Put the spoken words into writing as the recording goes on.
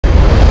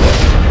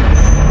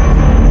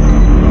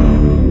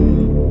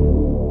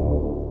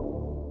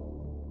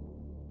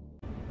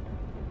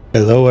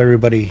Hello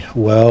everybody,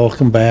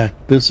 welcome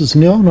back. This is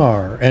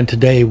Nilnar, and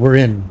today we're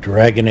in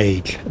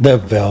Dragonage, the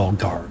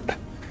Veilguard.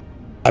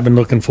 I've been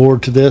looking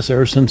forward to this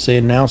ever since they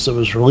announced it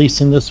was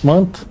releasing this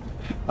month.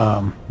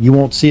 You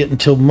won't see it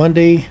until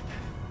Monday,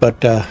 but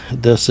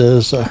this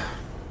is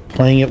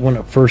playing it when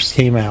it first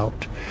came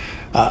out.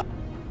 I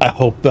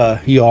hope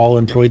you all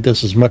enjoyed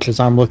this as much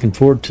as I'm looking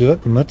forward to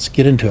it, and let's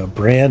get into a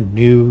brand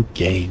new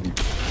game.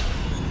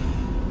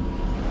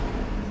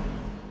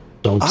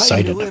 So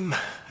excited. I knew him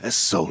as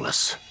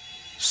Solus.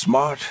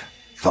 Smart,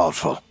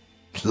 thoughtful,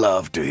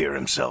 loved to hear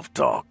himself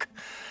talk.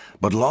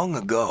 But long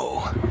ago,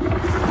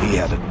 he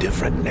had a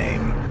different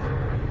name.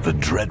 The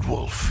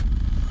Dreadwolf.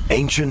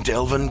 Ancient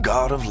elven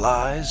god of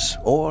lies,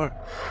 or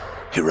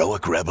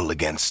heroic rebel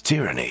against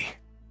tyranny,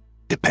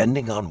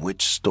 depending on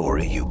which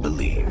story you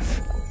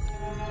believe.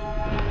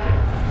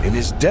 In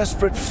his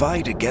desperate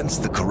fight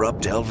against the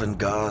corrupt elven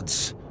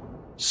gods,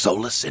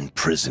 Solus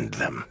imprisoned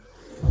them,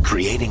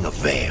 creating a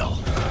veil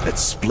that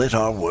split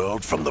our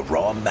world from the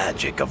raw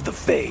magic of the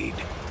Fade.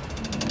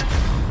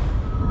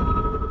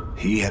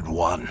 He had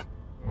won.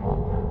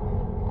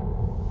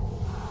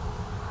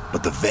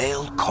 But the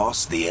veil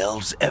cost the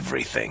elves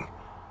everything.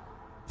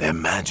 Their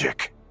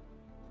magic,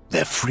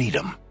 their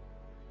freedom,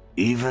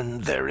 even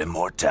their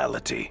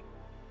immortality.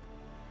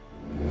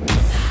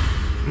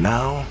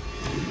 Now,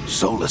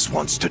 Solus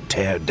wants to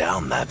tear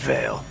down that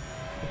veil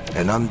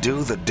and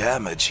undo the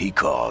damage he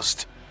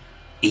caused.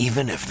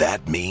 Even if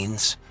that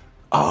means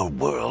our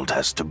world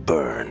has to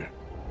burn.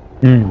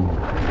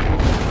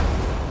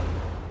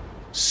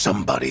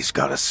 Somebody's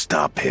gotta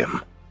stop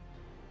him.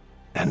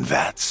 And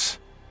that's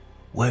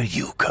where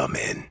you come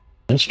in.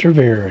 Mr.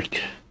 Veilguard.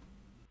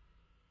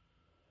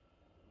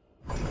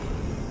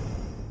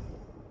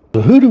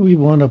 So who do we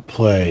want to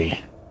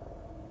play?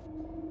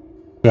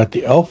 We got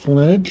the elf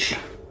lineage,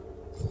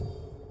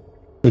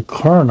 the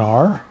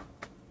Karnar,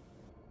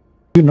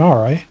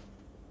 Kunari,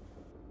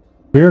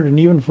 weird and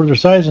even for their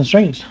size and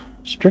strength.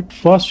 Strict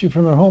philosophy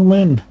from their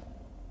homeland.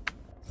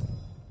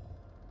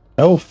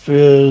 Elf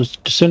is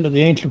descendant of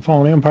the ancient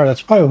fallen empire.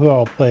 That's probably who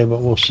I'll play,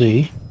 but we'll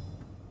see.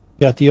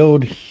 Got the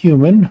old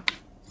human.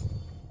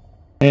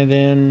 And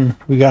then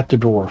we got the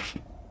dwarf.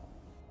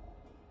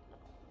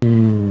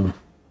 Can't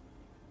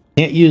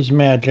use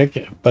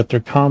magic, but their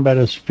combat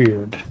is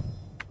feared.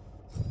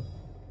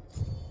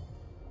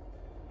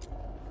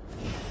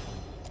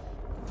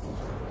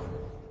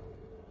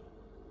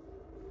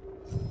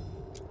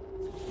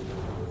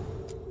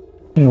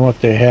 And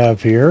what they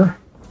have here.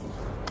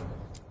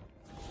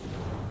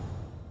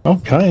 All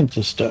kinds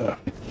of stuff.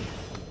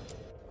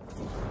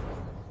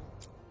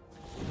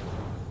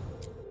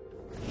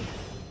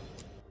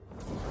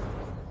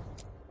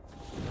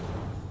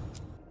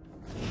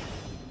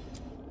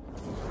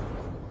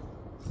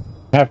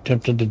 I'm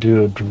tempted to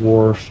do a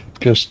dwarf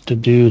just to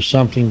do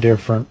something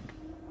different.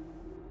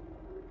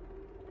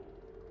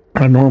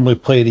 I normally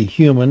play the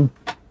human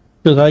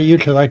because I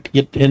usually like to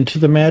get into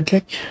the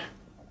magic.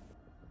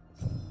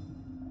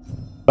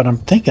 But I'm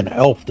thinking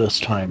elf this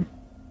time.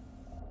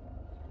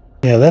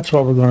 Yeah, that's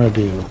what we're going to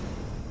do.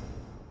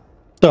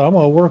 So I'm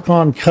going to work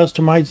on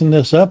customizing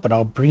this up, and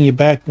I'll bring you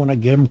back when I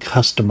get them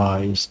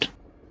customized.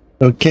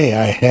 Okay,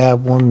 I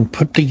have one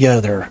put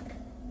together.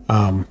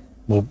 We're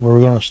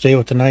going to stay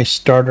with the nice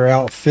starter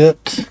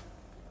outfit,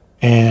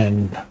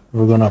 and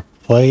we're going to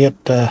play it,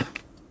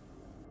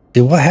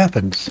 see what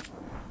happens.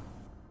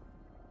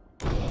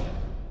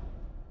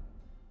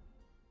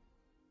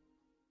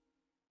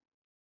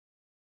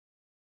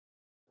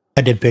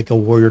 I did pick a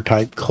warrior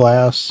type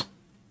class,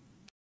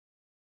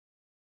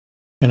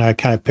 and I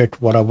kind of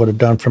picked what I would have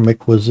done from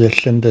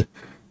acquisition to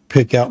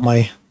pick out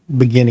my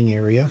beginning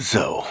area.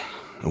 So,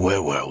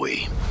 where were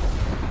we?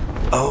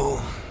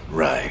 Oh,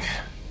 right.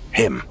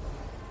 Him.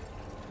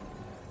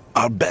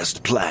 Our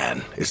best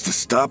plan is to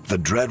stop the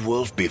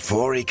Dreadwolf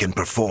before he can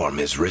perform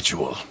his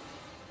ritual.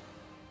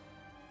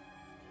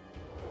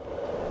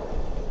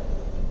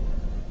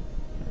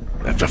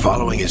 After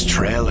following his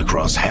trail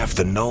across half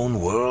the known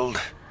world,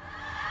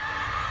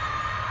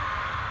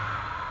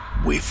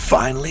 we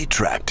finally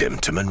tracked him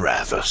to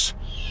Manrathus,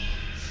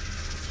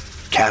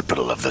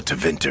 capital of the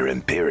Tevinter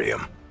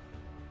Imperium.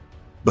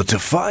 But to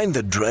find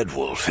the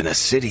Dreadwolf in a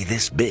city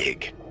this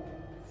big,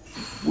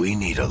 we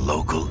need a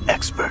local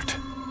expert.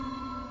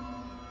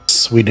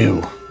 Yes, we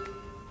do.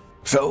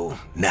 So,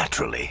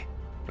 naturally,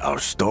 our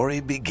story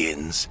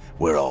begins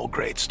where all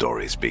great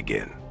stories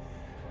begin,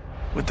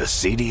 with the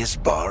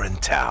seediest bar in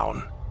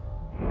town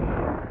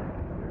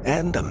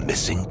and a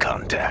missing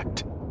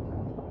contact.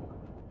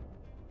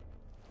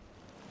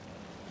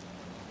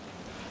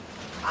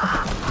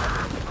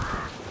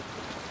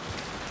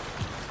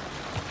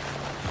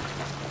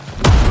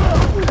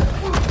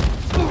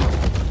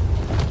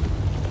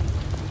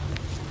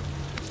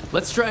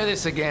 Let's try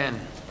this again.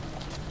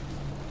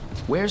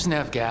 Where's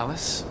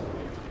Navgalis?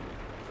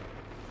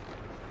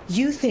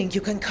 You think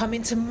you can come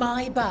into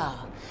my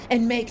bar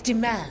and make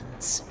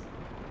demands?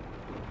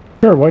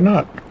 Sure, why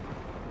not?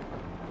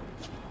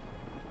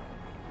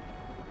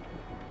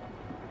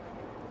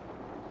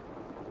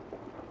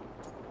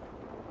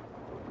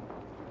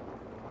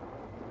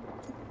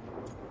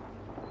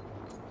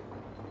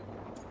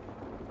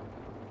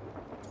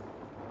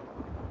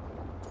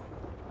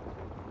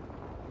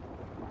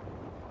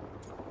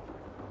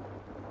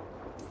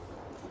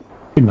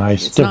 Be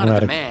nice, It's not a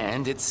diplomatic.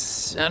 demand,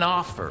 it's an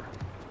offer.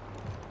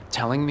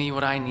 Telling me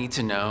what I need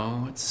to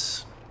know,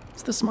 it's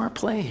the smart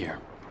play here.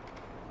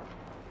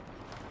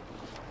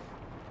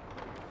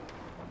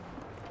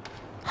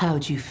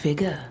 How'd you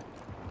figure,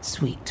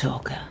 sweet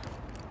talker?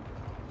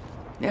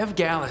 Nev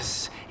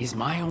Gallus is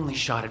my only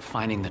shot at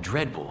finding the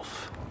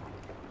Dreadwolf.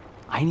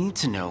 I need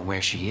to know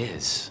where she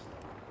is.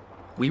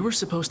 We were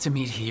supposed to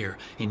meet here,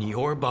 in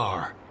your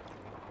bar.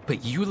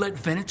 But you let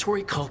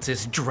Venatori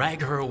cultists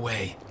drag her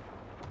away.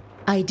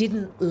 I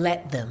didn't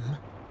let them.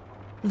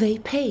 They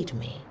paid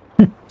me.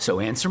 So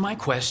answer my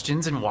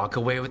questions and walk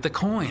away with the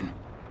coin.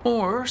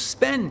 Or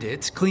spend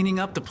it cleaning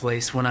up the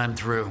place when I'm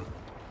through.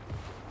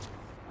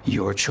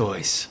 Your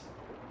choice.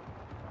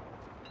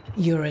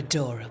 You're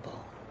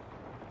adorable.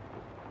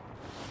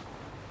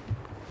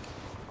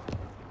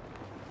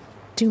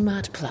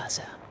 Dumat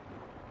Plaza.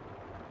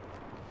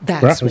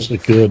 That's That where was you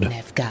good. find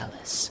Nev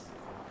Gallus.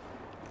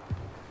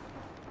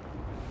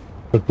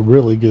 Looked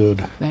really good.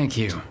 Thank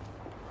you.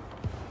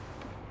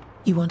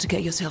 You want to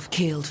get yourself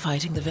killed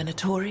fighting the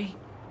Venatori?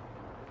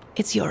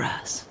 It's your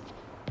ass.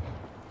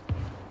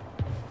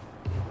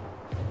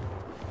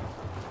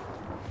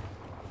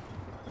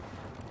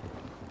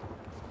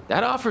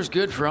 That offer's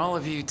good for all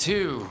of you,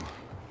 too.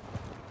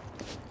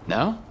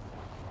 No?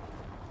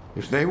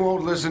 If they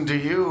won't listen to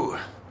you,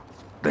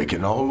 they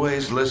can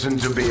always listen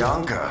to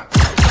Bianca.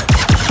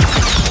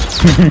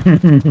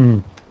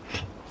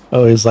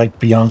 Oh, he's like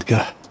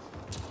Bianca.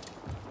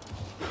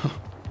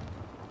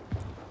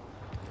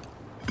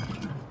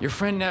 Your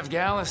friend Nev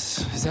Gallus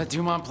is at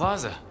Dumont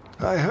Plaza.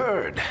 I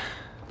heard.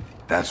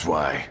 That's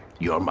why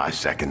you're my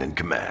second in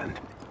command.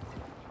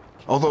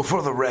 Although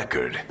for the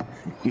record,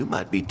 you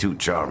might be too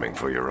charming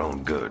for your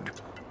own good.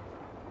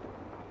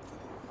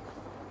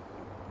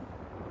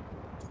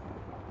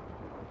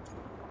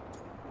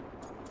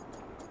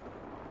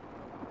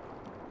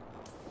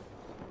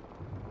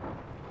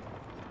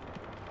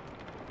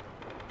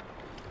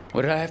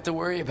 What did I have to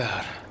worry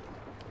about?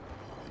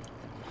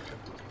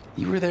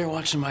 You were there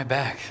watching my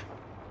back.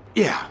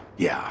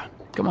 Yeah.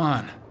 Come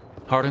on.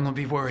 Harding will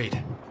be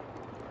worried.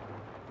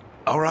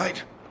 All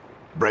right.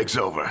 Break's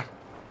over.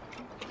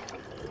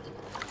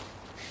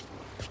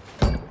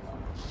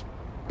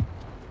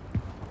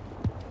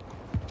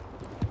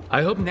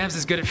 I hope Nev's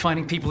as good at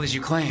finding people as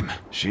you claim.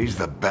 She's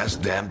the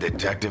best damn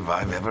detective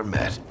I've ever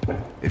met.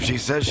 If she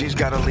says she's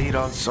got a lead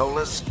on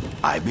Solus,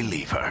 I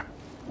believe her.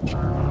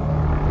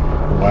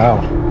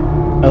 Wow.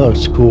 That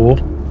looks cool.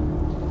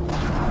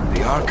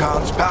 The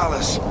Archon's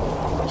palace.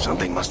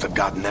 Something must have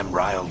gotten them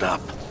riled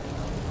up.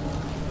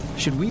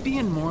 Should we be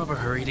in more of a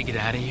hurry to get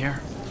out of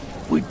here?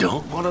 We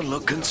don't want to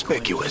look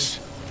conspicuous.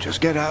 Just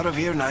get out of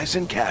here nice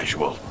and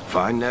casual.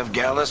 Find Nev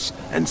Gallus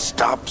and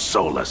stop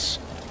Solus.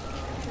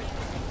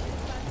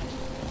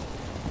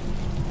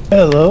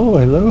 Hello.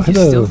 You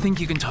still think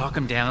you can talk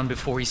him down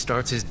before he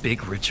starts his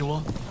big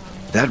ritual?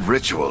 That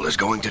ritual is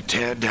going to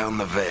tear down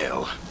the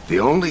veil. The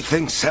only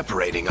thing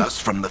separating us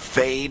from the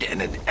Fade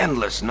and an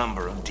endless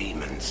number of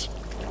demons.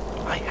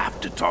 I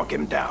have to talk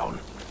him down.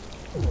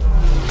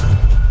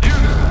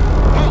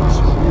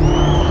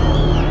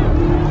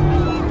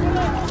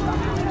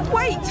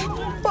 Wait!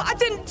 But I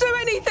didn't do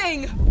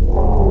anything!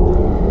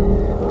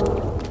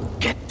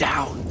 Get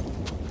down.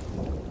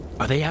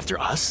 Are they after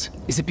us?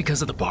 Is it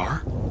because of the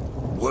bar?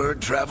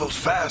 Word travels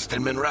fast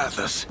in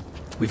Minrathous.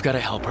 We've got to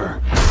help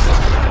her.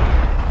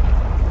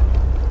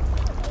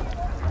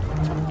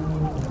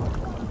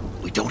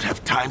 We don't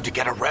have time to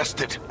get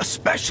arrested,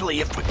 especially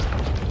if we...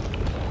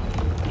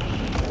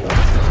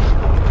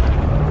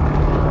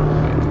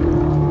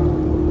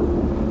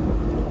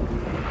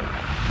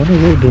 What are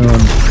they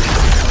doing?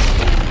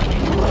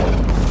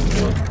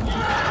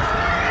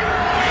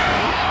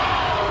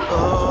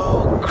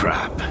 Oh,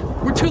 crap.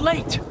 We're too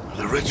late!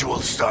 The ritual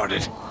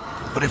started.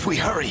 But if we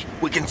hurry,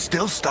 we can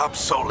still stop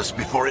Solus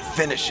before it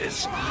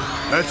finishes.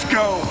 Let's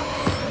go!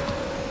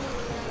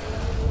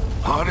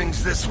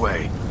 Harding's this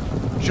way.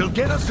 She'll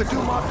get us to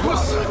Dumont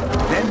Plaza.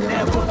 Then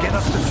Nev will get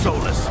us to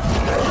Solus.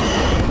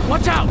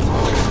 Watch out!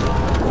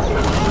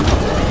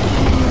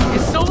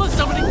 Is Sola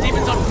summoning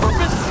demons on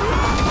purpose?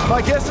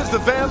 My guess is the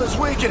veil is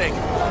weakening,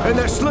 and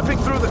they're slipping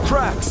through the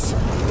cracks.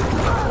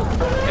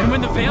 And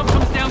when the veil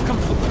comes down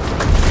completely...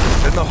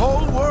 And the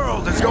whole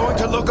world is going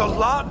to look a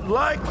lot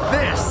like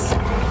this.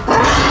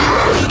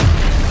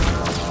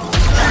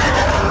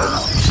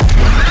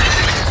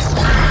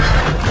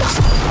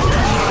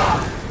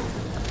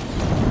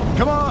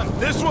 Come on,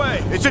 this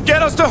way. It should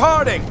get us to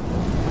Harding.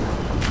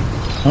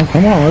 Oh,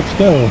 come on, let's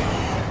go.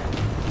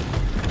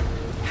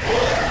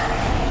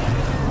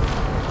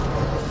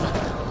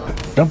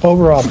 Jump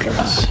over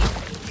objects.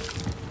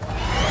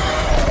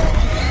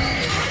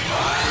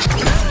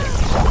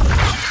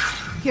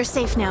 You're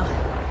safe now.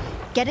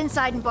 Get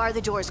inside and bar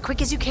the door as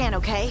quick as you can,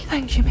 okay?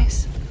 Thank you,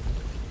 miss.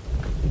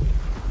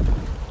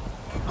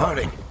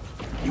 Harding,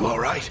 you all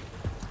right?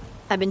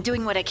 I've been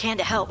doing what I can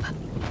to help.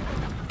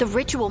 The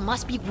ritual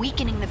must be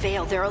weakening the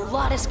veil. There are a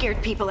lot of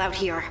scared people out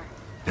here.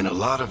 And a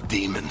lot of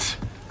demons.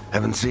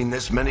 Haven't seen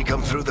this many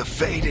come through the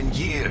Fade in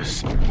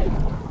years.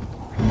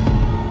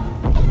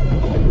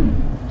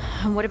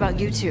 And what about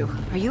you two?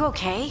 Are you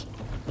okay?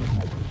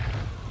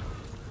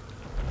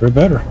 We're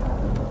better.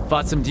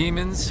 Fought some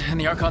demons, and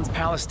the Archon's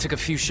palace took a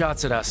few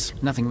shots at us.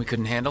 Nothing we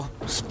couldn't handle.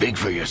 Speak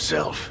for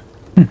yourself.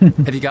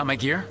 Have you got my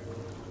gear?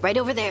 Right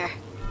over there.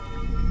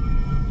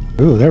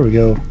 Ooh, there we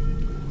go.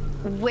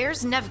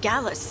 Where's Nev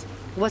Gallus?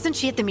 Wasn't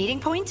she at the meeting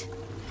point?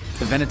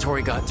 The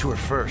Venatori got to her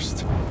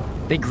first.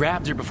 They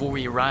grabbed her before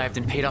we arrived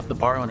and paid off the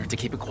bar owner to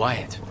keep it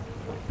quiet.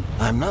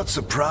 I'm not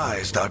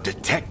surprised our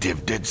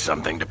detective did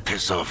something to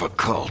piss off a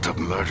cult of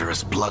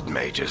murderous blood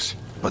mages,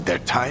 but their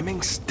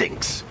timing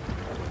stinks.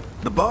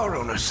 The bar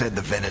owner said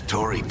the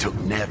Venatori took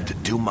Nev to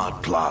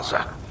Dumont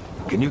Plaza.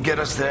 Can you get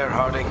us there,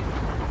 Harding?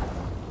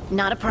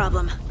 Not a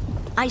problem.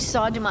 I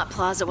saw Dumont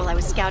Plaza while I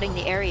was scouting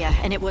the area,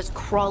 and it was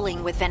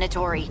crawling with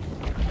Venatori.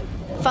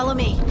 Follow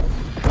me.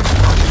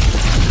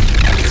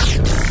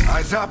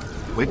 Eyes up!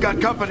 We've got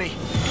company!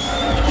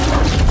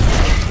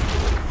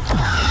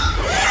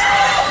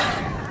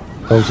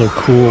 Those are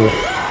cool.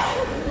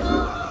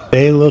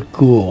 They look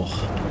cool.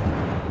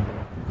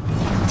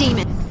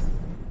 Demon.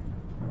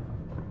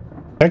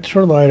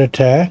 Extra light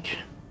attack.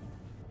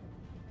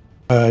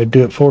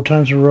 Do it 4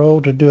 times in a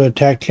row to do an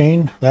attack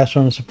chain. Last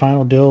one is the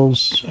final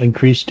deals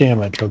increased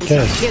damage.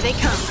 Okay. Here they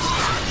come.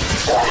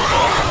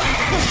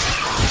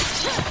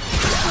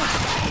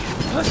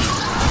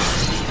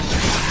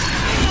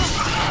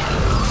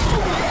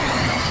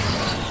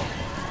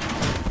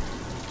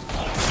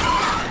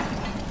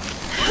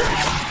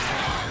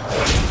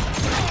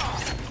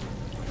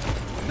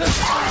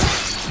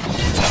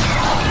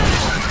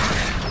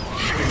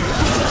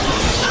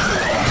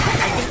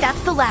 I think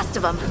that's the last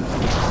of them.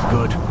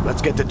 Good.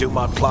 Let's get to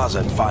Dumont Plaza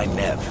and find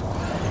Nev.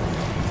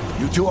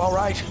 You two all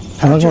right?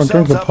 I'm not going to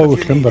drink the Patch yourselves up if you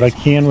potion, need but I it.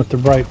 can with the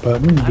right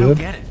button. I don't Good.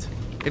 get it.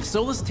 If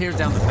Solus tears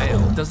down the veil,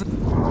 doesn't...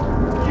 You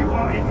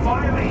are in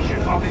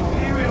violation of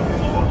Imperial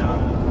order.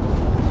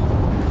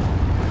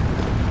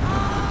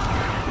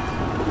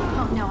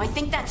 Oh no, I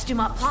think that's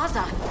Dumont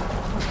Plaza.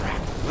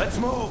 Let's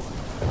move!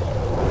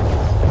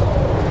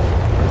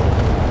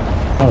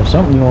 Oh,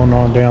 something going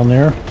on down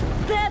there.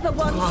 They're the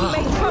ones who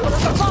made trouble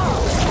at the bar.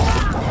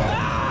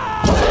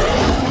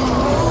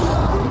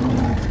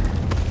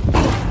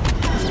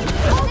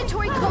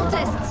 Venatori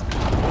cultists!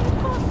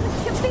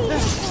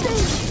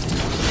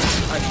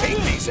 I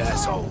hate these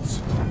assholes.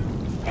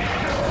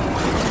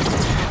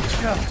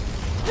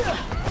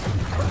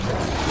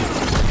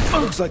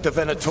 Looks like the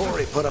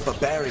Venatori put up a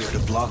barrier to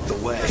block the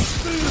way.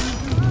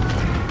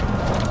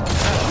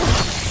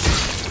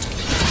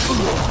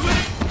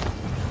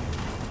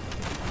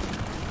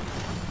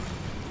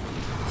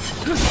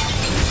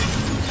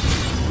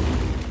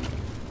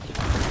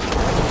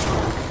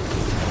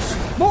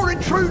 More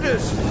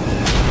intruders!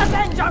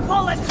 Avenge our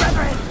fallen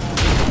brethren!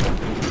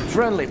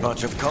 Friendly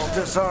bunch of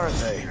cultists, aren't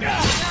they?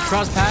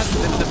 Cross paths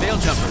with them, the Veil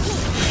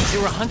Jumpers. They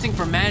were hunting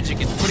for magic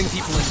and putting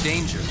people in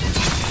danger.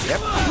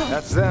 Yep,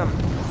 that's them.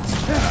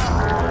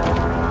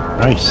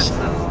 Nice.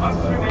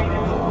 Must remain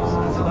indoors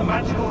until the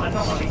magical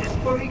anomaly is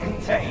fully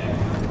contained.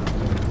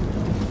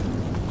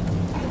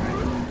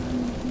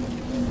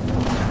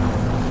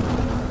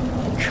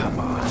 Come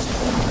on.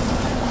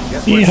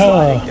 Guess we're Yeehaw.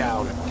 sliding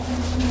down.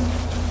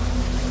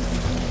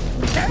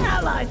 They're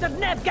allies of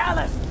Nev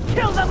Gallus!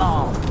 Kill them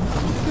all!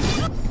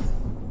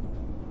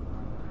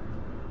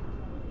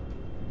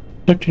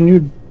 Select a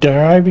new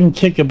driving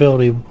kick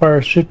ability.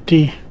 Requires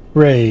 50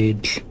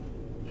 rage.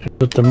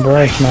 With the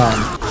brass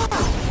mountain.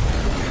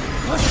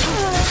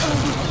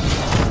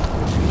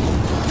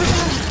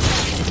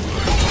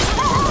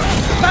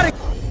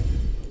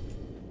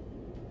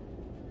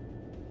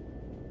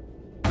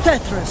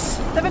 Tetris!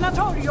 The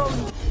Venatorio!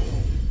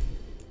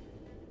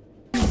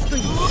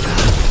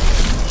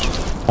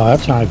 Oh,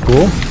 that's not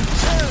cool.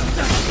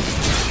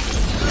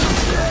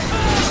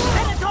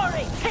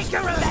 Venatori, take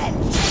your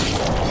revenge!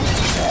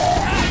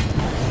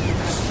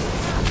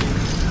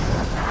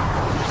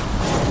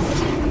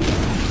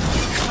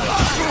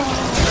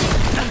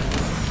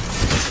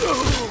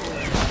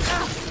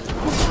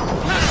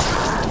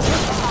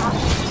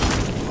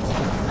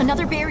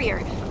 Another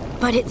barrier.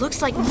 But it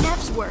looks like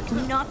Nev's work,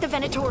 not the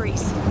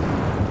Venatori's.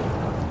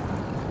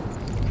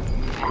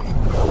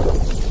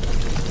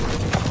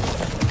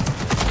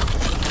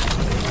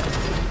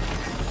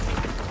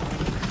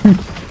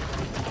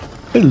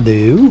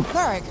 Hello.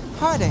 Cleric,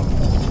 Harding.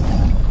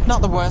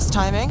 Not the worst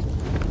timing.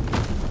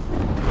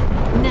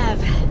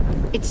 Nev,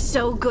 it's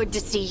so good to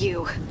see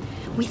you.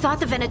 We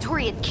thought the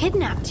Venatori had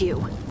kidnapped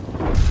you.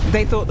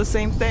 They thought the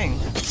same thing.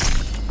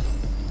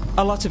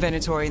 A lot of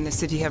Venatori in the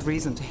city have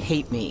reason to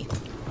hate me.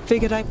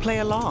 Figured I'd play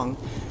along.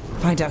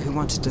 Find out who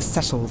wanted to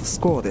settle the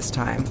score this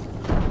time.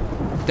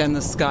 Then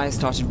the sky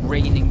started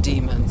raining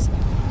demons.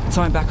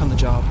 So I'm back on the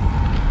job.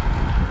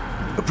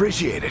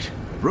 Appreciate it.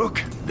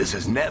 Rook, this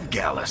is Nev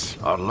Gallus,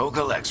 our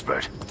local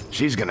expert.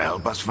 She's gonna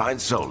help us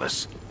find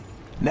Solus.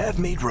 Nev,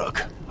 meet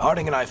Rook.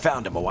 Harding and I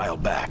found him a while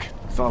back.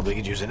 Thought we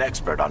could use an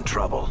expert on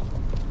trouble.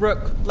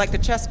 Rook, like the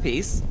chess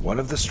piece? One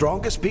of the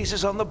strongest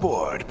pieces on the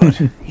board, but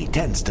he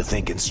tends to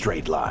think in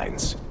straight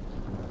lines.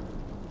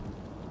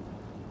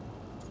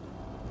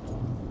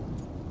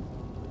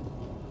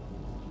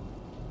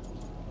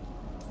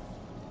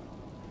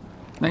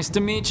 Nice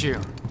to meet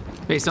you.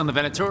 Based on the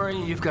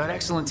Venatori, you've got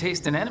excellent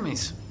taste in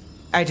enemies.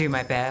 I do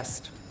my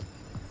best.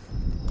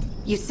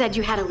 You said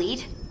you had a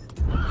lead?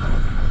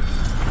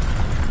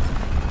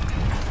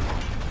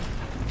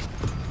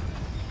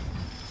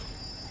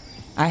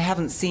 I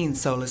haven't seen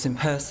Solus in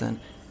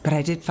person, but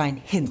I did find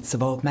hints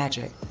of old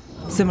magic,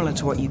 similar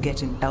to what you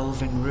get in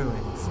elven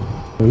ruins.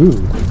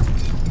 Ooh.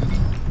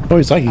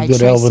 Always like a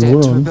good elven I traced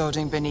it to a ruin.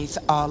 building beneath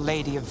Our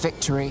Lady of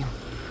Victory.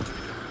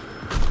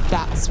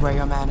 That's where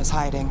your man is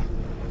hiding.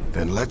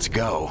 Then let's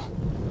go.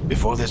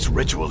 Before this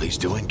ritual he's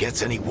doing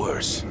gets any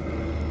worse.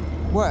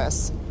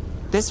 Worse,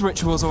 this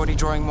ritual's already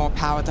drawing more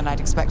power than I'd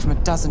expect from a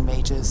dozen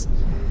mages.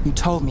 You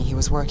told me he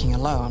was working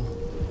alone.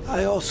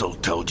 I also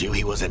told you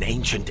he was an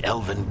ancient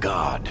elven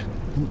god.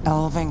 An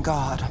elven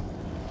god.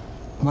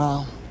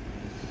 Well,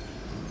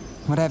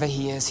 whatever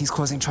he is, he's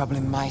causing trouble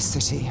in my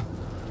city.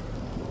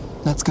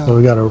 Let's go. So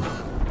we got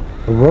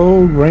a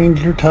rogue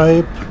ranger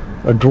type,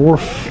 a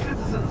dwarf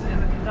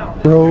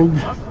rogue,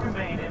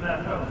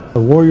 a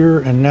warrior,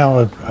 and now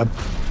a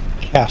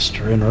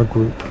caster in our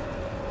group.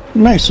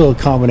 Nice little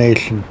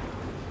combination.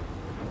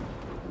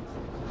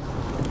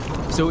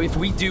 So if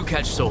we do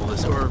catch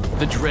Solus, or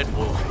the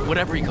Dreadwolf,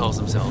 whatever he calls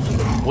himself,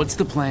 what's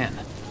the plan?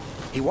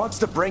 He wants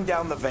to bring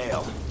down the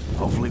Veil.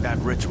 Hopefully that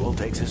ritual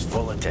takes his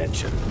full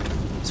attention.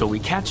 So we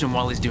catch him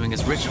while he's doing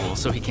his ritual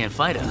so he can't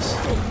fight us.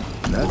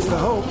 That's the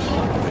hope.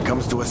 If it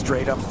comes to a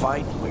straight-up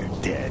fight, we're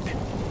dead.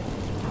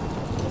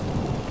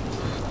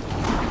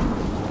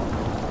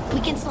 We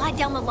can slide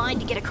down the line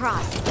to get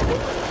across.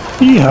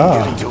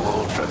 Yeehaw. Getting too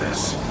old for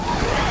this.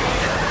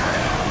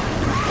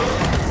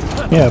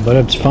 Yeah, but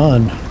it's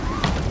fun.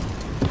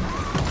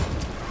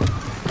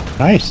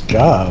 Nice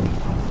job.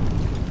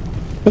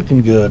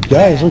 Looking good.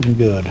 Guys, looking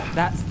good.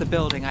 That's the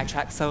building I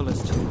tracked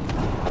Solus to.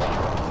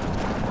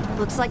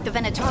 Looks like the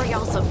Venatori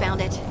also found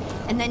it.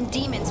 And then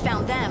demons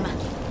found them.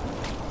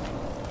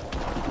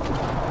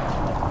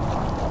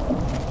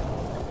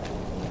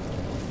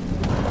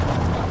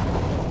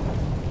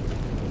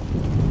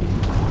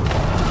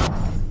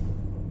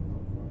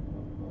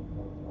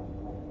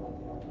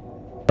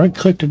 Right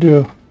click to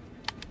do.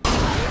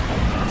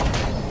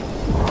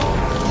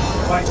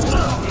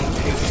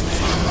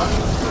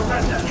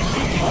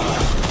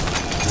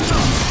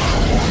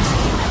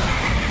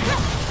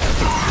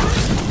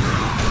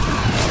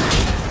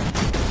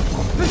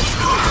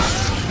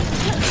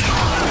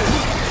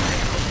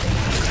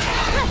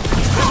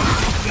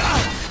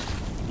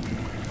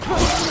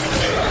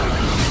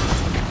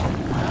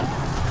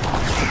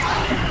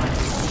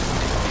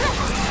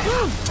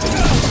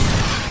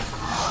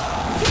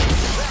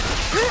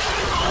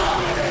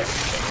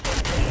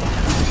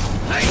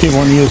 Didn't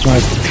want to use my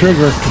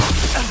trigger to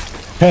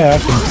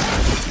attack.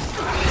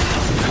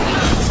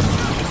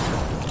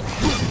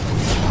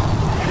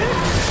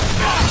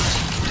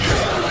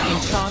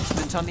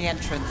 Enchantment on the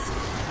entrance.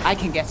 I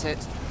can get it.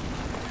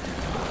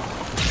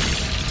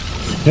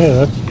 Yeah,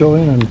 let's go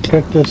in and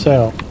check this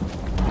out.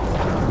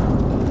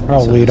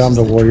 I'll lead. I'm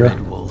the warrior.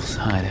 Dreadwolf's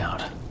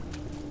hideout.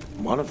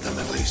 One of them,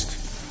 at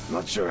least.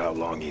 Not sure how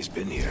long he's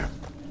been here.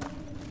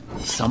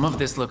 Some of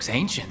this looks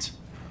ancient.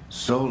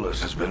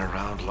 Solus has been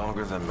around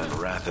longer than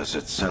Minrathous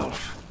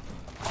itself.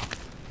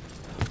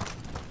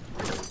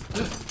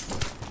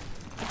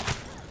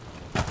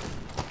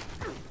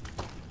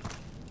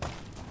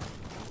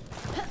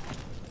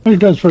 He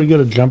does pretty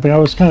good at jumping. I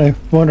was kind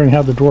of wondering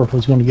how the dwarf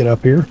was going to get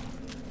up here,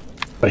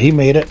 but he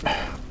made it.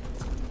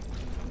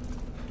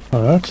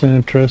 Oh, that's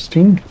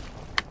interesting.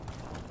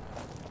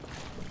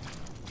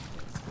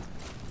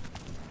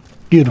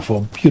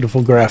 Beautiful,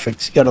 beautiful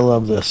graphics. You gotta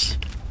love this.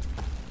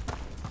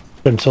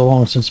 Been so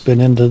long since been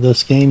into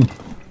this game.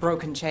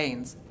 Broken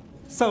chains.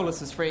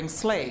 Solus is freeing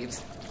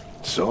slaves.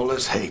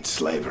 Solus hates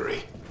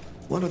slavery.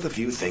 One of the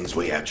few things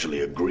we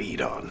actually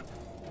agreed on.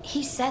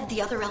 He said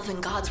the other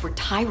elven gods were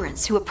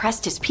tyrants who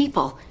oppressed his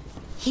people.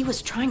 He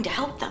was trying to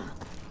help them.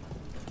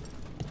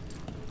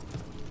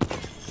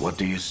 What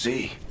do you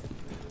see?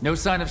 No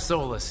sign of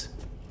Solus.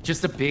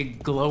 Just a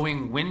big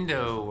glowing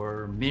window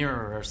or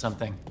mirror or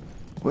something.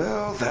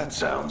 Well, that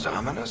sounds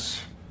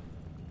ominous.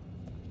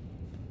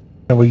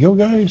 There we go,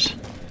 guys.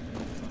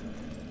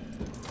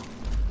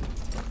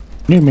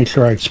 Need to make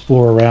sure I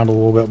explore around a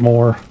little bit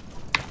more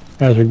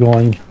as we're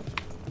going.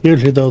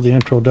 Usually, though, the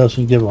intro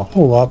doesn't give a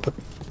whole lot, but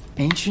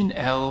Ancient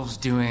elves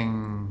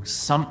doing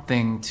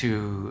something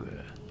to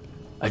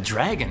a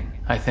dragon,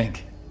 I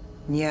think.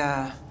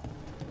 Yeah.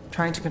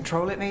 Trying to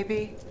control it,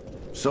 maybe?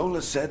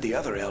 Solus said the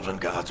other elven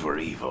gods were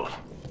evil.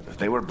 If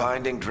they were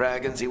binding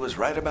dragons, he was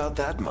right about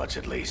that much,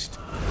 at least.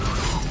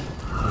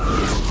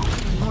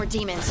 More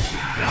demons.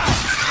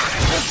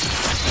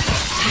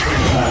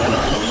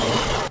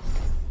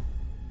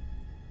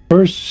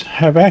 first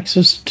have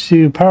access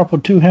to powerful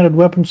two-handed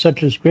weapons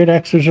such as great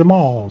axes or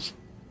mauls.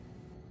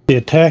 The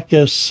attack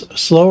is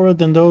slower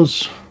than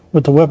those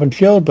with the weapon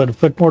shield, but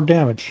inflict more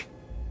damage.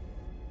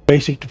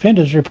 Basic defense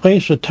is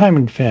replaced with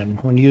timing fin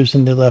when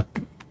using the left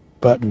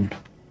button.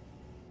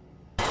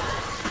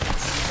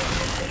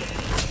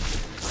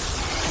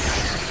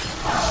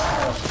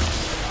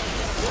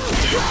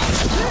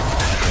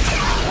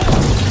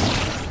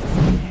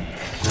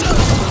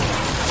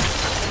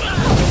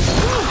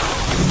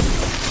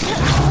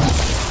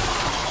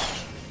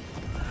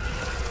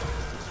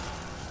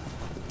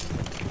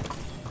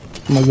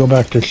 I'm gonna go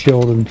back to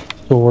shield and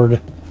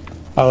sword.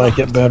 I like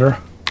it better.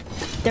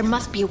 There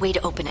must be a way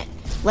to open it.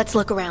 Let's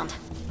look around.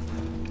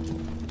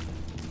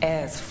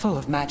 Air's full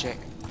of magic.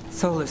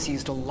 Solus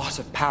used a lot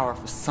of power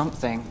for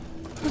something.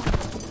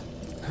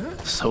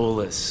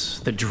 Solus,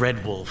 the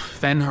Dreadwolf,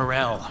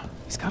 Fen'Harel.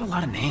 He's got a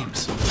lot of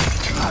names.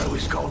 I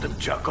always called him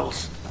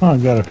Chuckles. Oh, I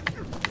got a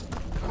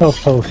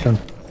health potion.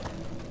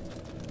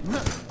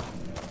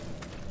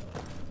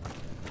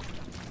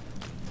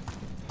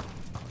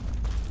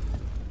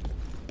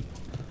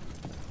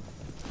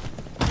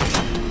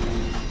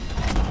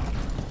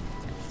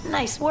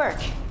 Nice work.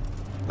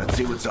 Let's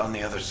see what's on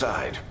the other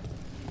side.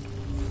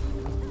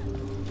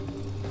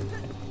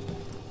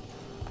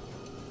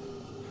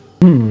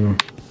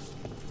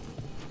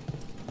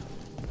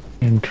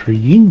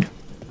 Intriguing.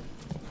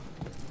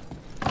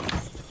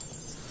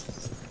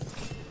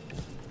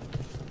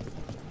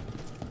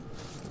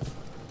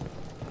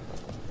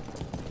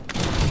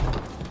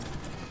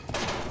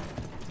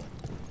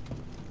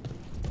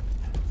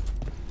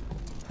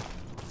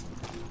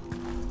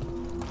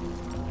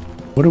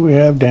 What do we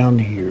have down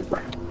here?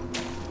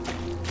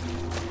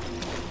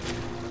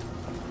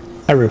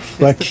 That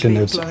reflection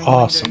is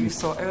awesome. You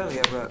saw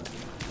earlier, Rook.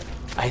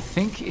 I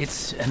think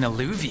it's an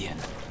Illuvian.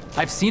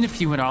 I've seen a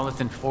few in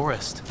Arlethan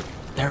Forest.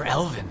 They're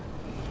elven.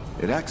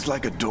 It acts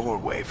like a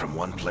doorway from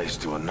one place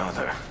to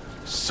another.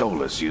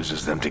 Solus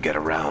uses them to get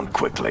around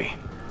quickly.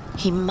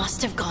 He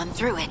must have gone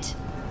through it.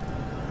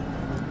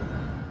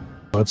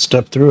 Let's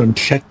step through and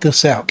check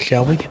this out,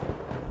 shall we?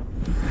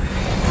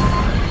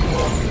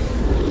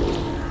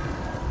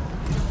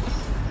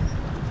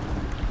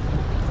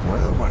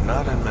 Well, we're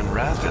not in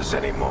Minrathous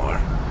anymore.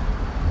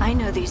 I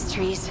know these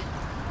trees.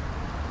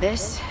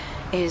 This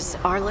is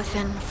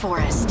Arlethan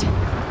Forest.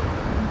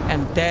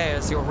 And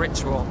there's your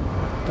ritual.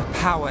 The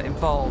power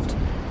involved.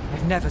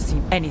 I've never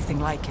seen anything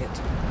like it.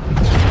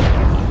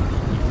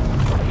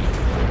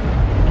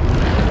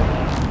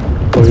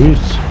 Please.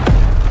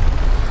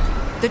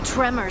 The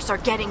tremors are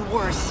getting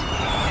worse.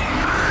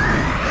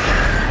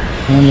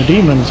 And the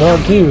demons are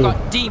too. You've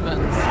got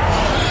demons.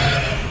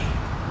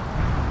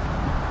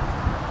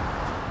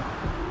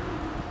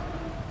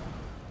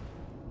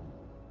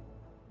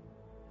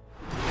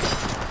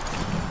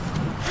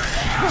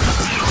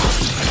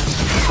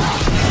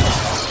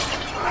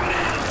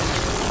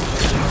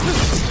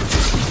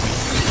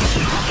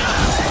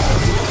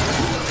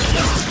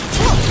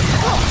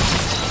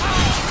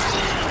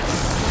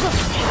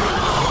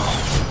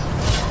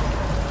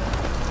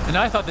 And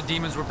I thought the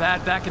demons were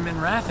bad back in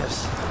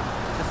Minrathous.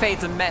 The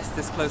Fade's a mess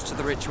this close to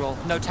the ritual.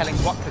 No telling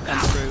what could come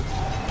through.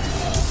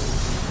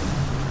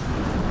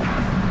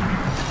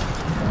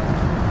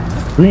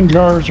 Green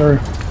jars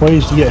are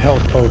ways to get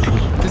health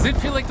potions. Does it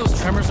feel like those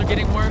tremors are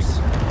getting worse?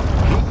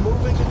 Keep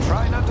moving and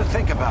try not to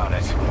think about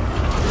it.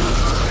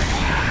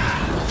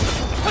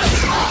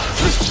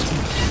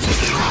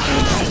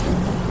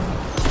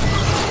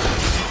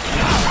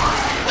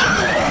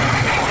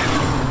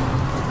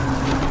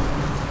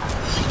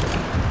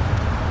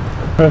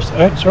 Press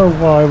X or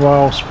Y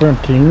while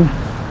sprinting.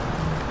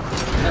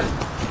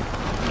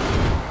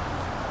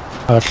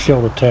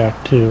 Shield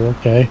attack too,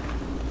 okay.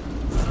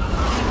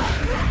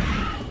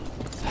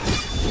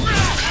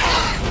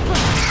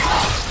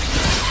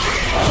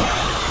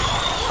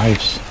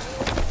 Nice.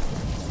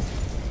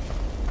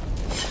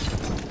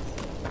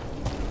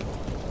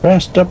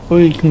 Fast up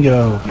we can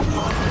go.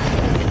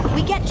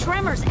 We get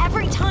tremors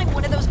every time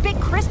one of those big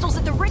crystals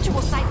at the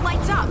ritual site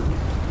lights up.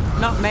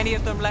 Not many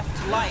of them left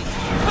to light.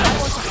 But I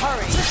want to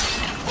hurry.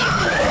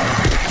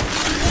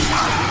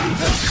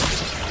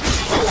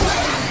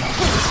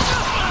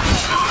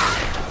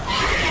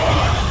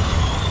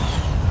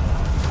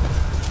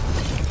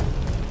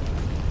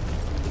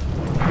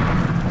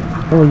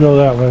 Where we go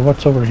that way?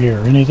 What's over here?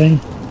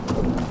 Anything?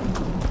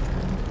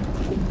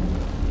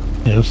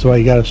 Yeah, that's why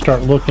you gotta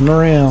start looking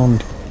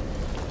around.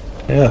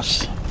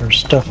 Yes, there's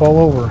stuff all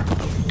over.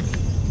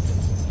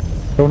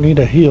 Don't need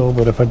a heal,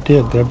 but if I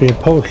did, there'd be a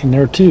potion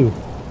there too.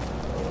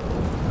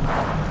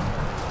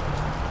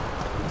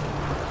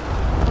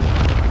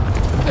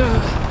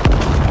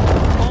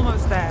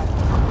 Almost there.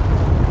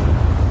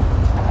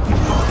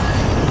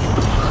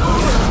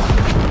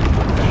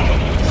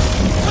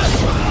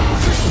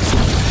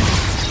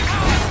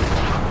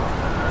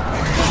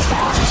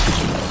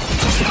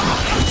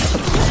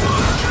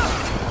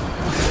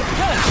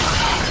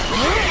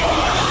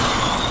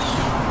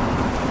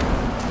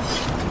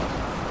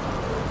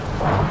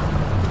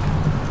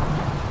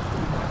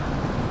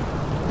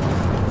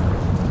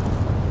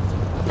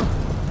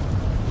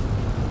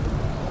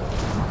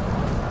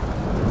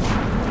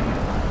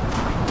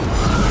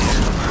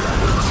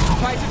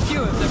 Quite a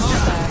few of them,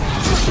 aren't there?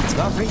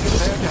 Nothing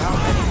compared to how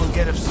many we'll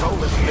get if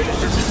Solus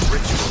finishes his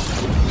ritual.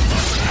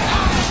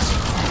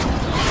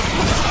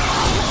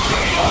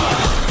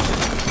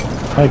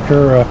 Like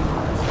her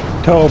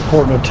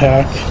teleporting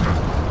attack.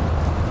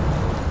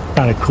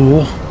 Kinda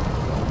cool.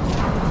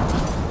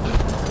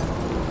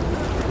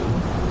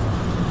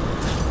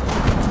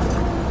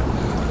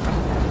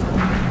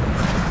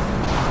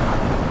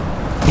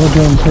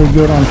 We're doing pretty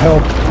good on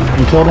health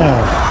until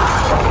now.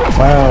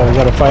 Wow, we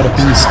gotta fight a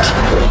beast.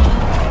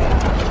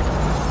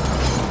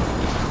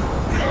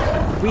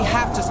 We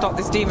have to stop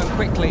this demon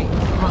quickly.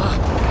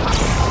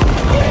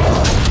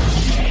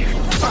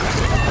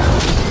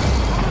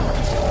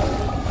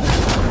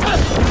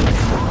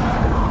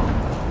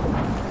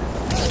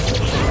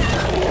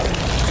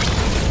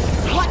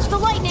 Watch the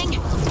lightning!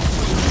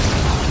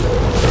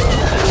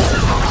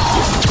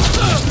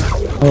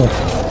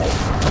 Oh.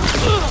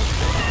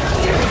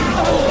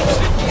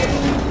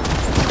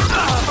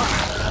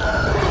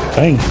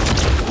 Dang.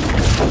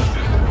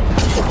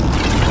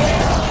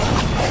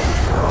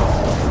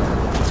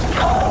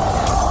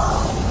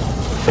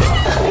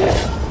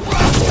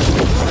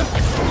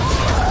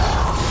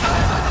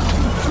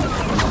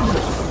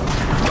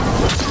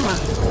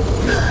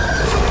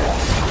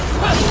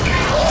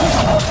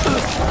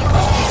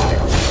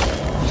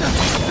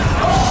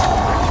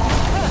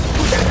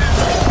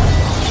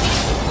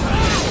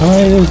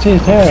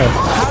 His hair.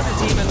 How did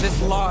a demon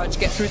this large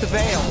get through the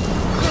veil?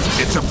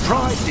 It's a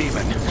pride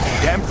demon.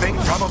 Damn thing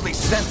probably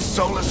sensed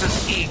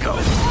Solus's ego.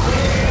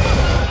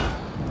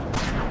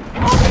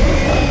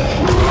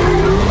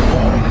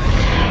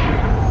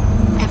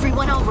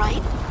 Everyone all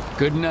right?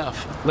 Good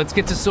enough. Let's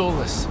get to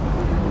Solus.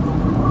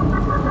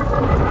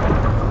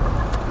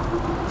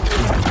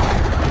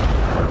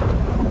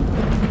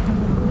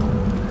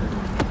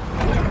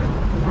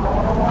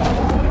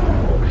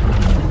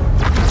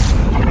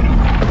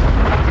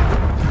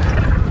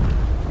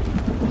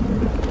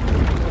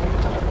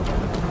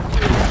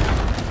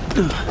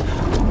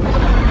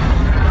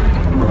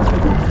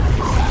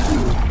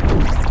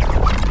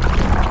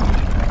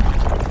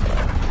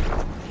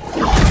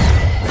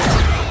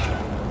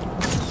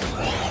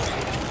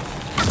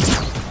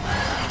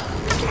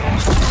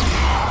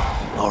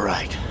 All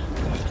right.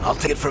 I'll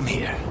take it from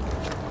here.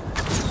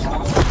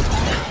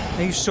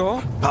 Are you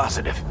sure?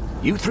 Positive.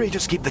 You three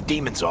just keep the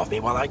demons off me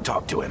while I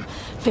talk to him.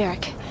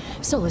 Varric,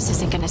 Solus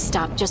isn't gonna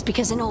stop just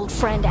because an old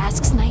friend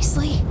asks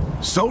nicely.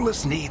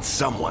 Solus needs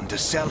someone to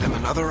sell him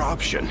another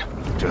option,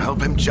 to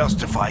help him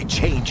justify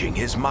changing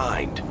his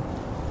mind.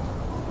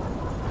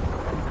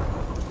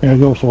 Yeah,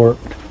 go for it.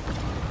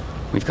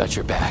 We've got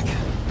your back.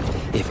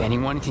 If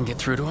anyone can get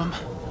through to him,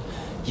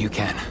 you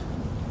can.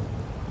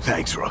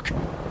 Thanks, Rook.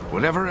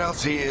 Whatever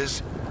else he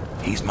is,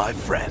 he's my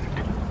friend.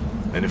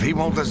 And if he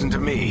won't listen to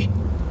me,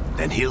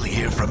 then he'll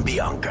hear from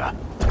Bianca.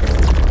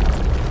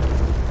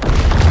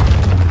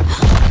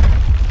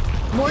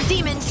 More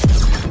demons!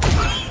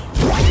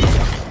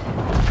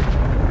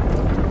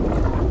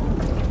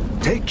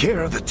 Take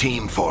care of the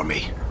team for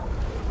me.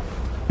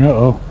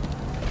 Uh-oh.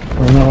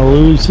 We're gonna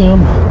lose him.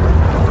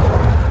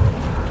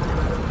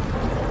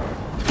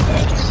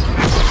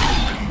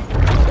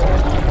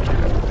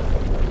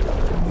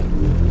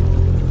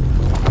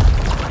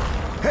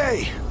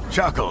 Hey,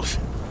 Chuckles.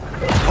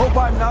 Hope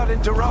I'm not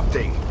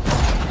interrupting.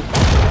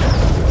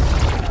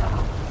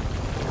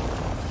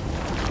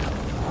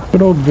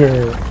 Good old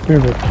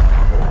Varric.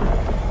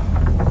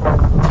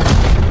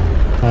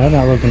 I'm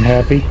not looking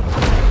happy.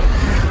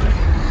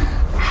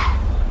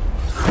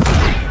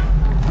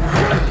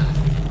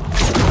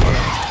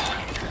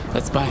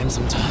 Let's buy him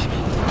some time.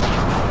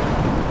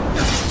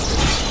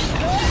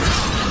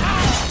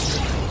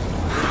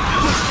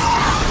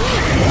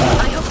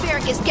 I hope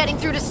Varric is getting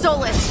through to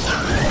Solus.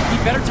 He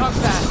better talk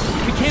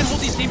fast. We can't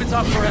hold these demons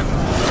off forever.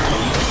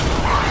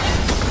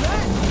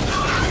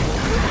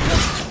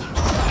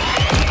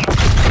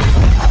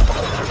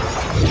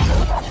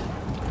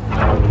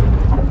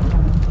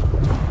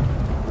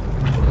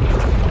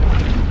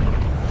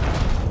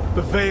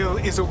 The veil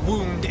is a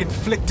wound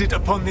inflicted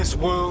upon this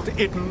world.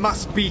 It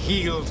must be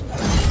healed.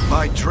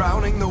 By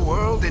drowning the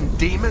world in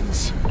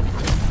demons?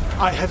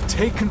 I have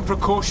taken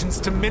precautions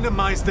to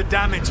minimize the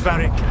damage,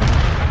 Varric.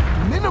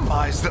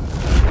 Minimize the...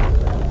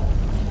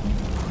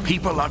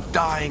 People are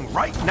dying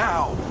right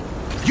now.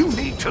 You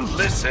need to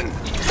listen.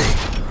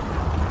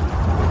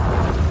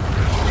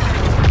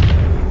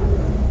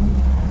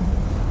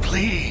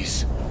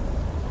 Please.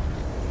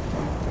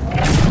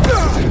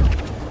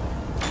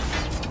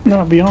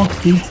 Not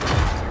Bianchi.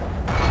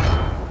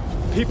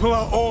 People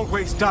are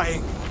always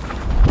dying.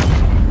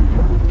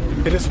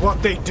 It is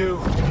what they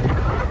do.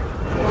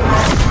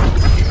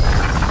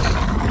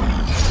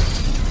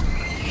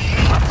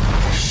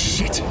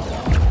 Shit.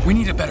 We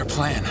need a better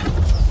plan.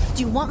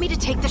 Do you want me to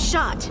take the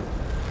shot?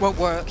 Won't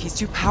work. He's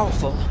too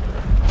powerful.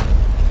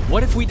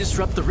 What if we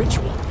disrupt the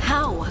ritual?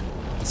 How?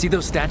 See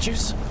those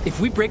statues? If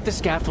we break the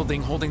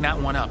scaffolding holding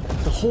that one up,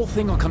 the whole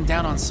thing will come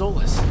down on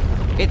Solus.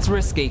 It's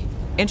risky.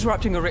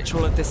 Interrupting a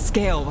ritual of this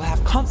scale will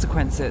have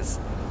consequences.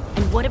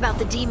 And what about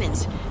the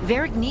demons?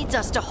 Varric needs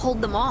us to hold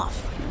them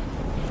off.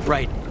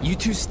 Right. You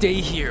two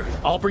stay here.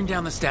 I'll bring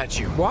down the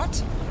statue.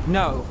 What?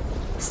 No.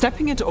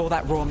 Stepping into all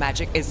that raw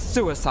magic is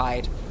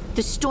suicide.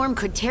 The storm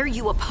could tear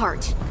you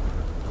apart.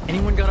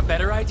 Anyone got a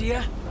better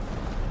idea?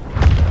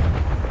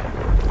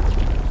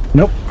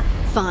 Nope.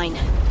 Fine,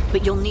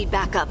 but you'll need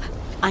backup.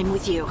 I'm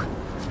with you.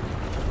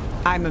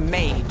 I'm a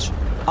mage.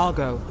 I'll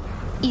go.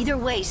 Either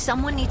way,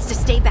 someone needs to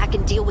stay back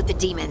and deal with the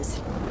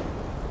demons.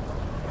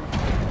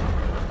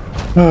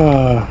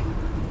 I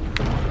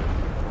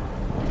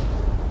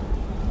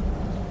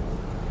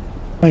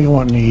think I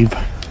want Neve.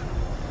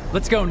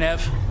 Let's go,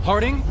 Nev.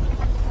 Harding,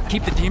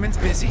 keep the demons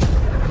busy.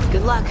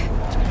 Good luck.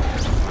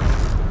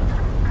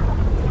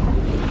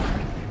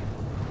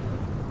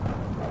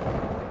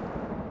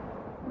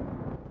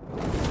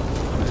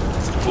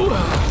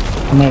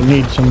 I might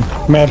need some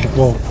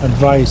magical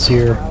advice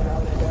here.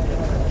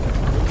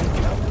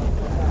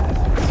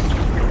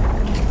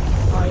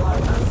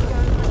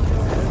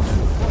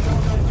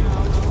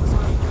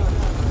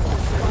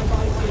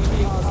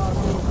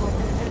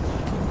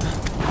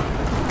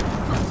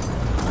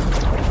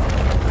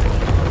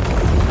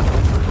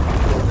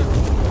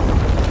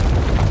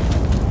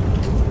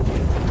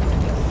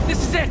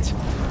 This is it!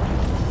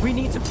 We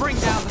need to bring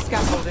down the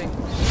scaffolding.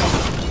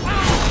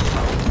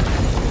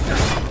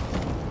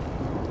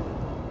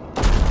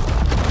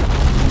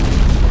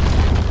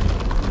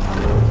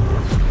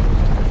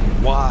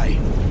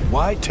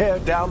 Why tear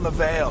down the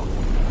Veil,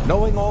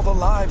 knowing all the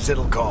lives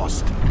it'll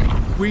cost?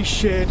 We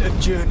shared a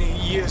journey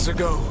years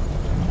ago.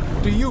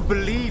 Do you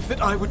believe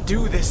that I would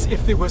do this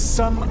if there was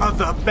some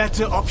other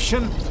better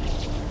option?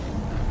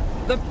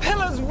 The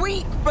pillar's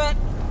weak, but...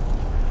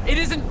 It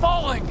isn't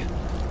falling!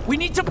 We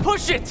need to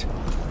push it!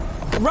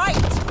 Right!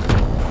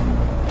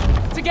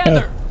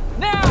 Together!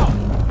 Now!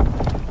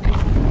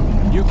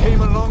 You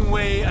came a long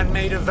way and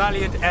made a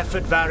valiant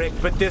effort, Varric,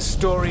 but this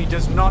story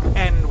does not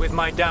end with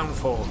my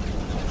downfall.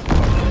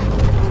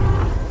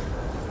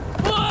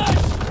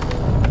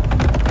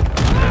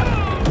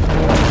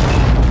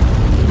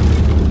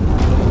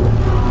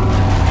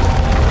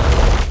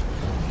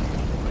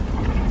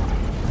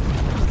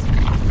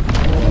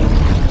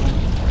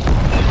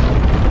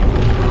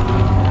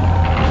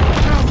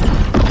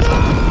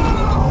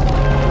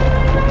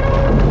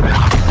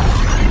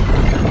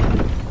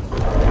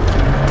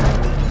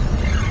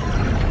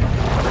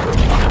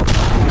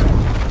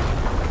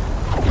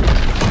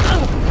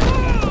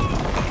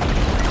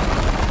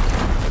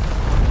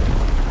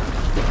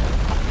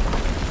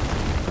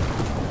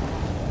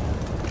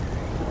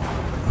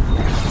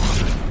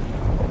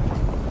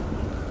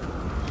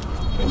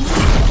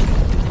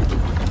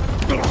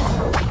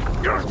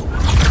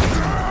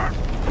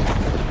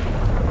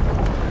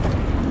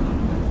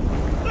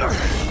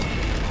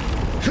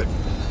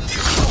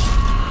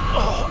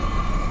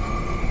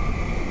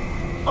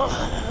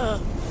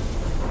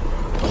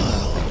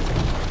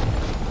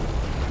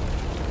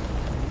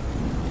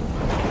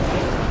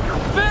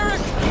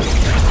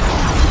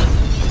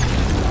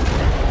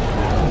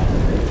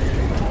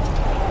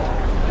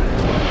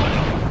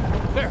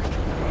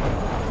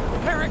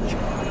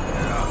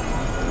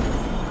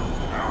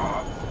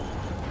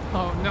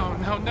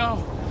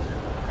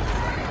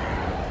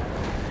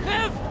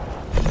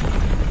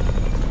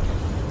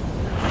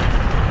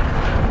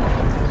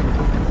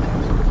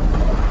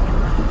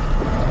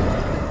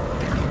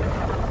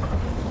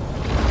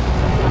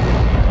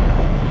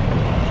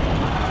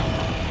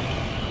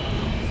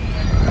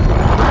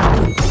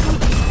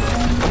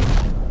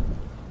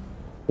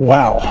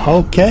 Wow,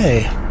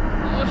 okay.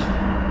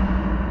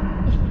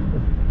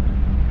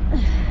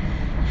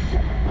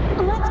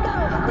 Let's go!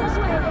 This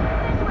way!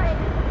 This way!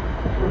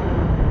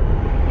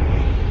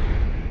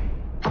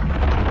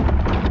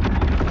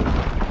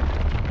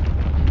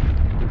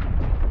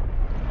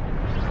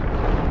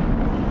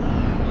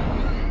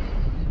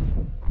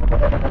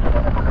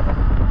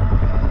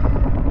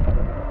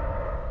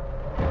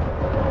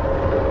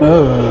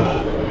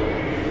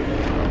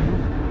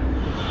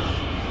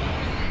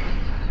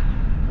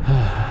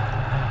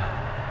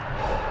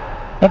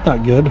 That's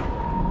not good.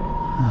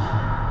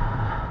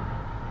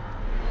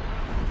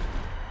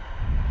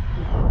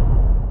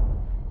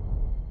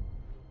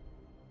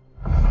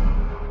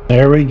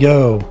 There we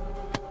go.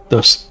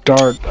 The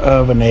start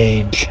of an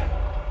age.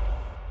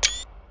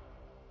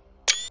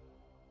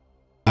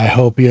 I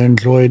hope you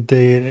enjoyed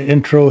the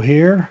intro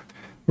here.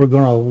 We're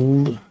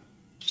going to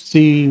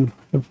see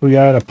if we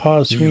got a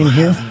pause screen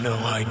here. You have no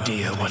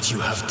idea what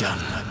you have done.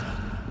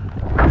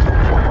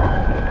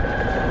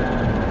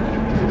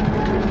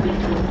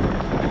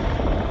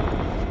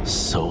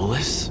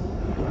 Soulless?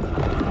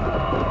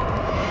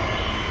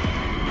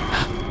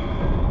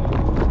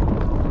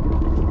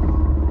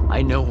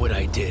 I know what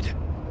I did.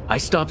 I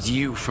stopped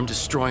you from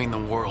destroying the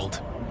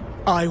world.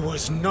 I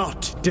was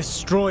not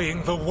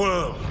destroying the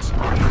world.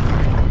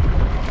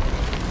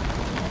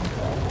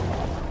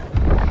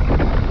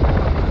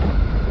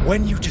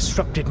 When you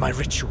disrupted my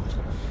ritual,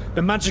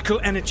 the magical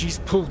energies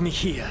pulled me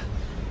here,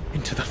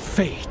 into the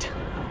Fade.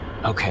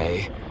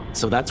 Okay,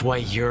 so that's why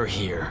you're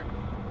here.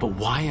 But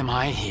why am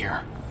I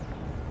here?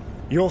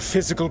 Your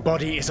physical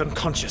body is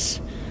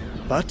unconscious,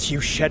 but you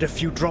shed a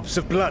few drops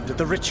of blood at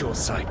the ritual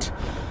site.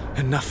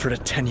 Enough for a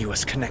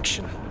tenuous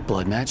connection.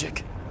 Blood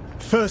magic?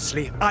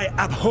 Firstly, I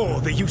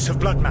abhor the use of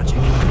blood magic.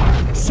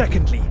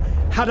 Secondly,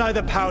 had I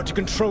the power to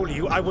control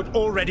you, I would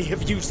already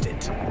have used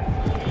it.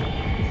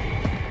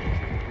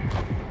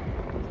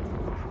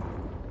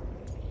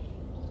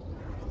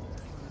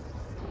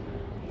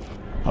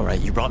 All right,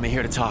 you brought me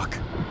here to talk.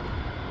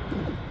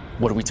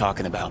 What are we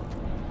talking about?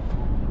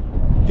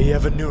 The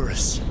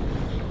Evanurus,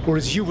 or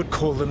as you would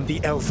call them,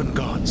 the elven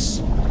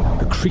gods.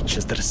 The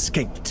creatures that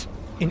escaped.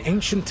 In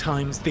ancient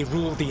times, they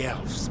ruled the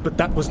elves, but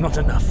that was not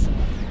enough.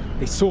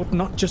 They sought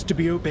not just to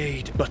be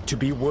obeyed, but to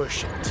be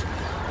worshipped.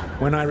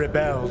 When I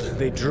rebelled,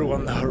 they drew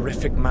on the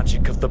horrific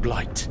magic of the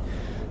Blight,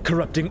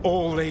 corrupting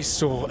all they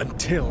saw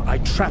until I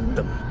trapped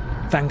them.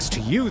 Thanks to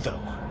you,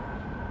 though,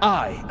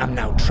 I am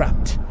now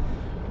trapped,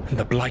 and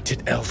the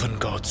blighted elven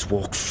gods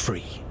walk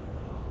free.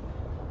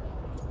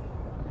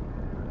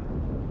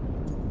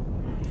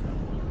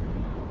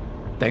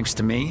 Thanks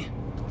to me?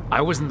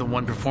 I wasn't the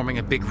one performing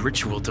a big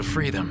ritual to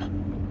free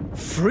them.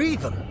 Free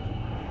them?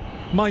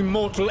 My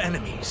mortal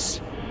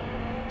enemies.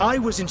 I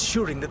was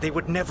ensuring that they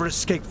would never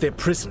escape their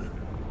prison.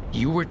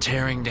 You were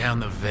tearing down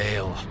the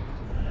Veil.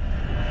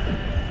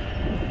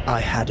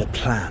 I had a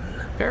plan.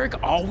 Varric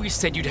always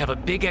said you'd have a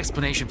big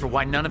explanation for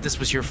why none of this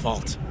was your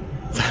fault.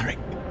 Varric?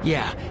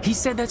 Yeah, he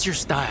said that's your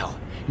style.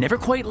 Never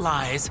quite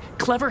lies,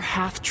 clever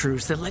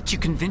half-truths that let you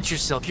convince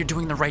yourself you're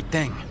doing the right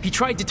thing. He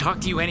tried to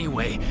talk to you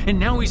anyway, and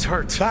now he's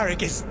hurt.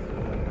 Varric is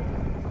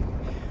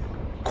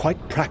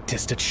quite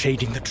practiced at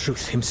shading the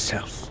truth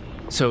himself.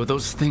 So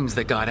those things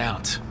that got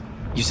out,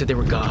 you said they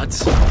were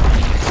gods?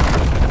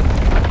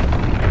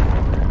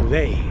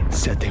 They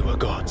said they were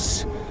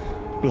gods.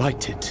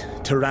 Blighted,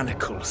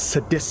 tyrannical,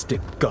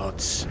 sadistic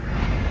gods.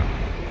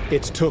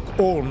 It took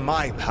all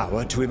my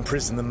power to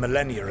imprison them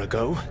millennia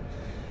ago,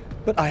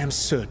 but I am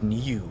certain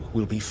you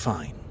will be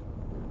fine.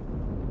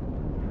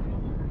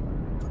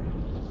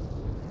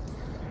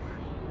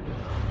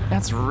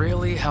 That's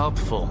really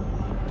helpful.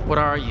 What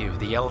are you,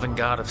 the elven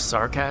god of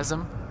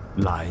sarcasm?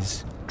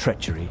 Lies,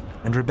 treachery,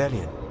 and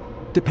rebellion,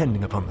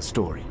 depending upon the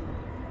story.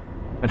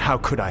 And how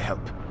could I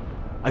help?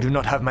 I do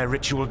not have my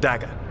ritual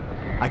dagger.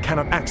 I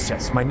cannot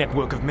access my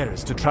network of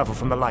mirrors to travel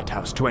from the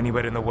lighthouse to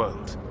anywhere in the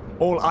world.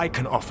 All I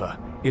can offer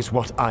is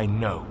what I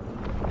know.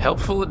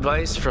 Helpful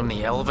advice from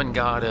the elven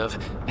god of,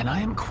 and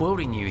I am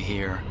quoting you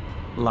here,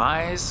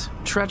 lies,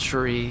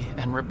 treachery,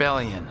 and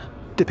rebellion.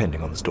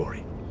 Depending on the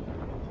story.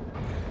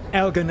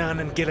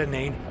 Elganan and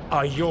Gillenane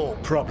are your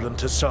problem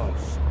to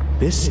solve.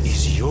 This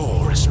is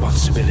your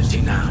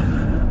responsibility now.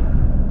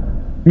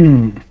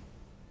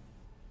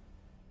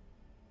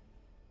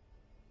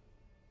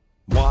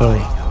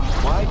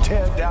 Why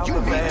tear down the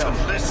veil?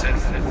 Listen.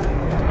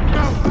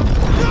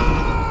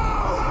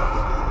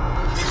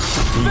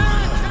 You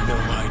have no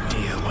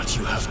idea what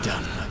you have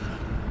done.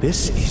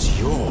 This is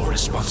your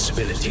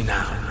responsibility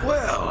now.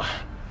 Well,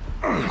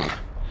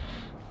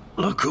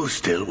 look who's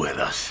still with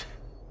us.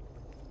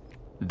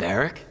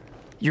 Varric?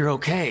 You're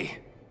okay.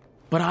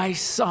 But I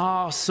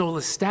saw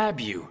Solus stab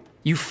you.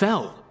 You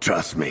fell.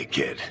 Trust me,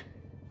 kid.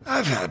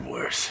 I've had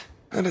worse.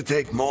 It'd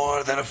take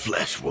more than a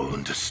flesh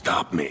wound to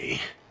stop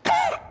me.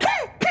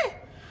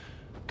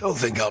 Don't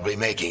think I'll be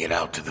making it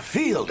out to the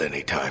field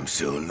anytime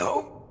soon,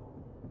 though.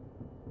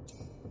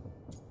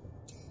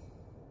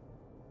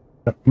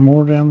 Got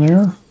more down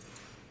there.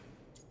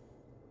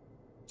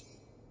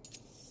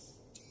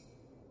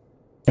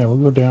 Yeah, we'll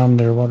go down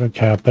there. What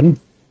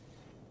happened?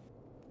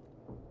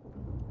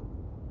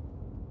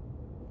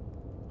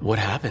 What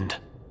happened?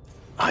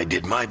 I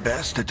did my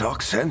best to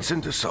talk sense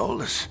into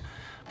Solus,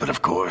 but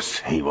of course,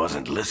 he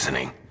wasn't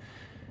listening.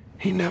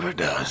 He never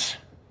does.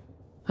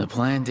 The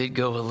plan did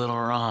go a little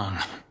wrong.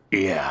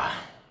 Yeah.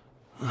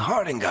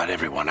 Harding got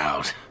everyone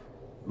out.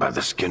 By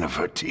the skin of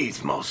her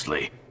teeth,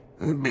 mostly.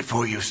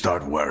 Before you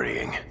start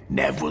worrying,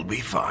 Nev will be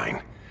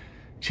fine.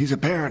 She's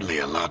apparently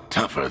a lot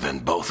tougher than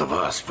both of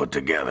us put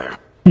together.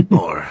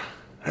 Or,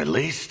 at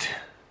least,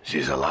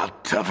 she's a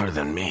lot tougher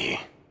than me.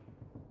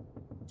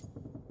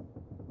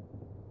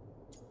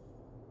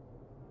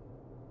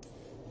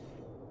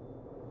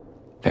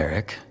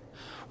 Varric,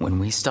 when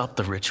we stopped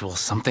the ritual,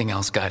 something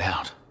else got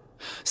out.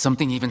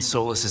 Something even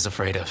Solus is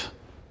afraid of.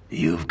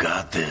 You've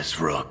got this,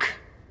 Rook.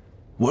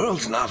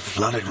 World's not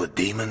flooded with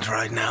demons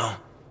right now.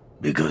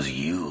 Because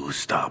you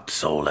stopped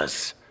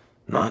Solus,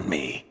 not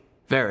me.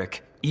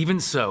 Varric, even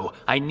so,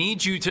 I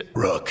need you to—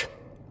 Rook,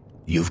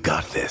 you've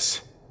got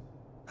this.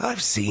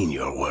 I've seen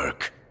your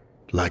work.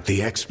 Like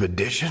the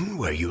expedition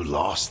where you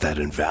lost that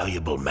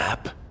invaluable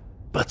map,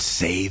 but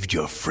saved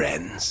your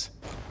friends.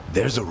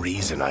 There's a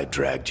reason I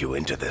dragged you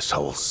into this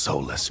whole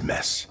Solus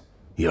mess.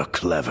 You're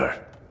clever,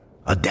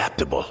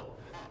 adaptable,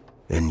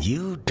 and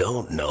you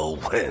don't know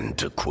when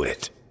to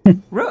quit.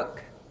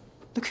 Rook,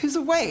 look who's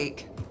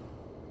awake.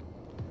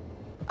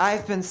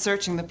 I've been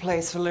searching the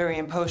place for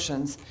Lyrian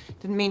potions.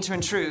 Didn't mean to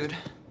intrude.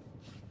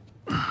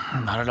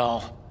 Not at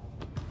all.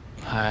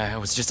 I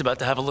was just about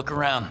to have a look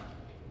around.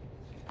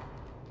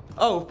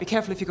 Oh, be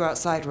careful if you go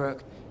outside,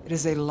 Rook. It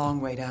is a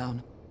long way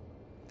down.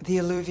 The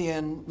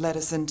Alluvian led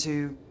us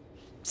into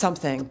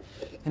something,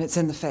 and it's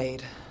in the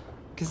Fade.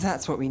 Because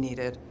that's what we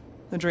needed.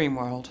 The dream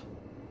world.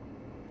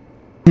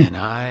 And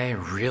I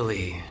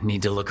really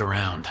need to look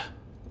around.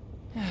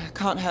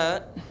 Can't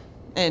hurt.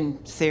 In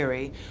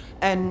theory.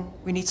 And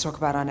we need to talk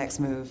about our next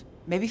move.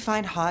 Maybe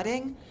find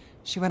Harding?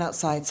 She went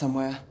outside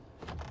somewhere.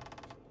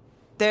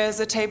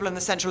 There's a table in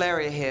the central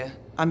area here.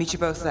 I'll meet you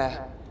both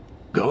there.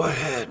 Go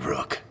ahead,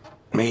 Rook.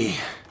 Me,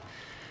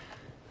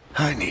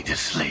 I need to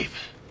sleep.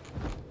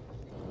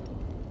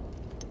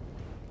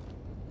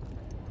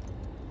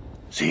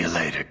 See you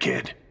later,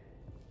 kid.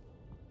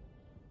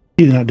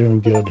 He's not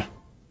doing good.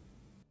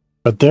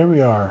 But there we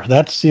are.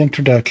 That's the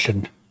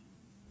introduction.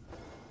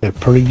 They're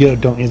pretty good,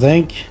 don't you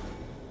think?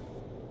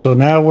 So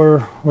now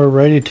we're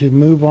ready to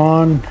move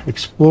on,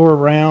 explore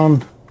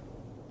around,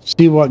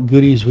 see what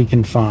goodies we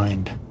can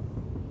find.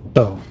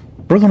 So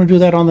we're going to do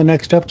that on the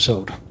next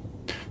episode.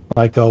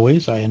 Like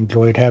always, I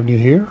enjoyed having you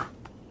here.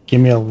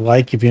 Give me a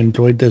like if you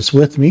enjoyed this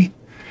with me.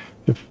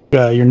 If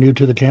you're new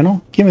to the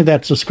channel, give me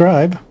that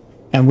subscribe,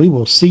 and we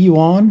will see you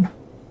on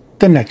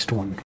the next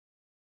one.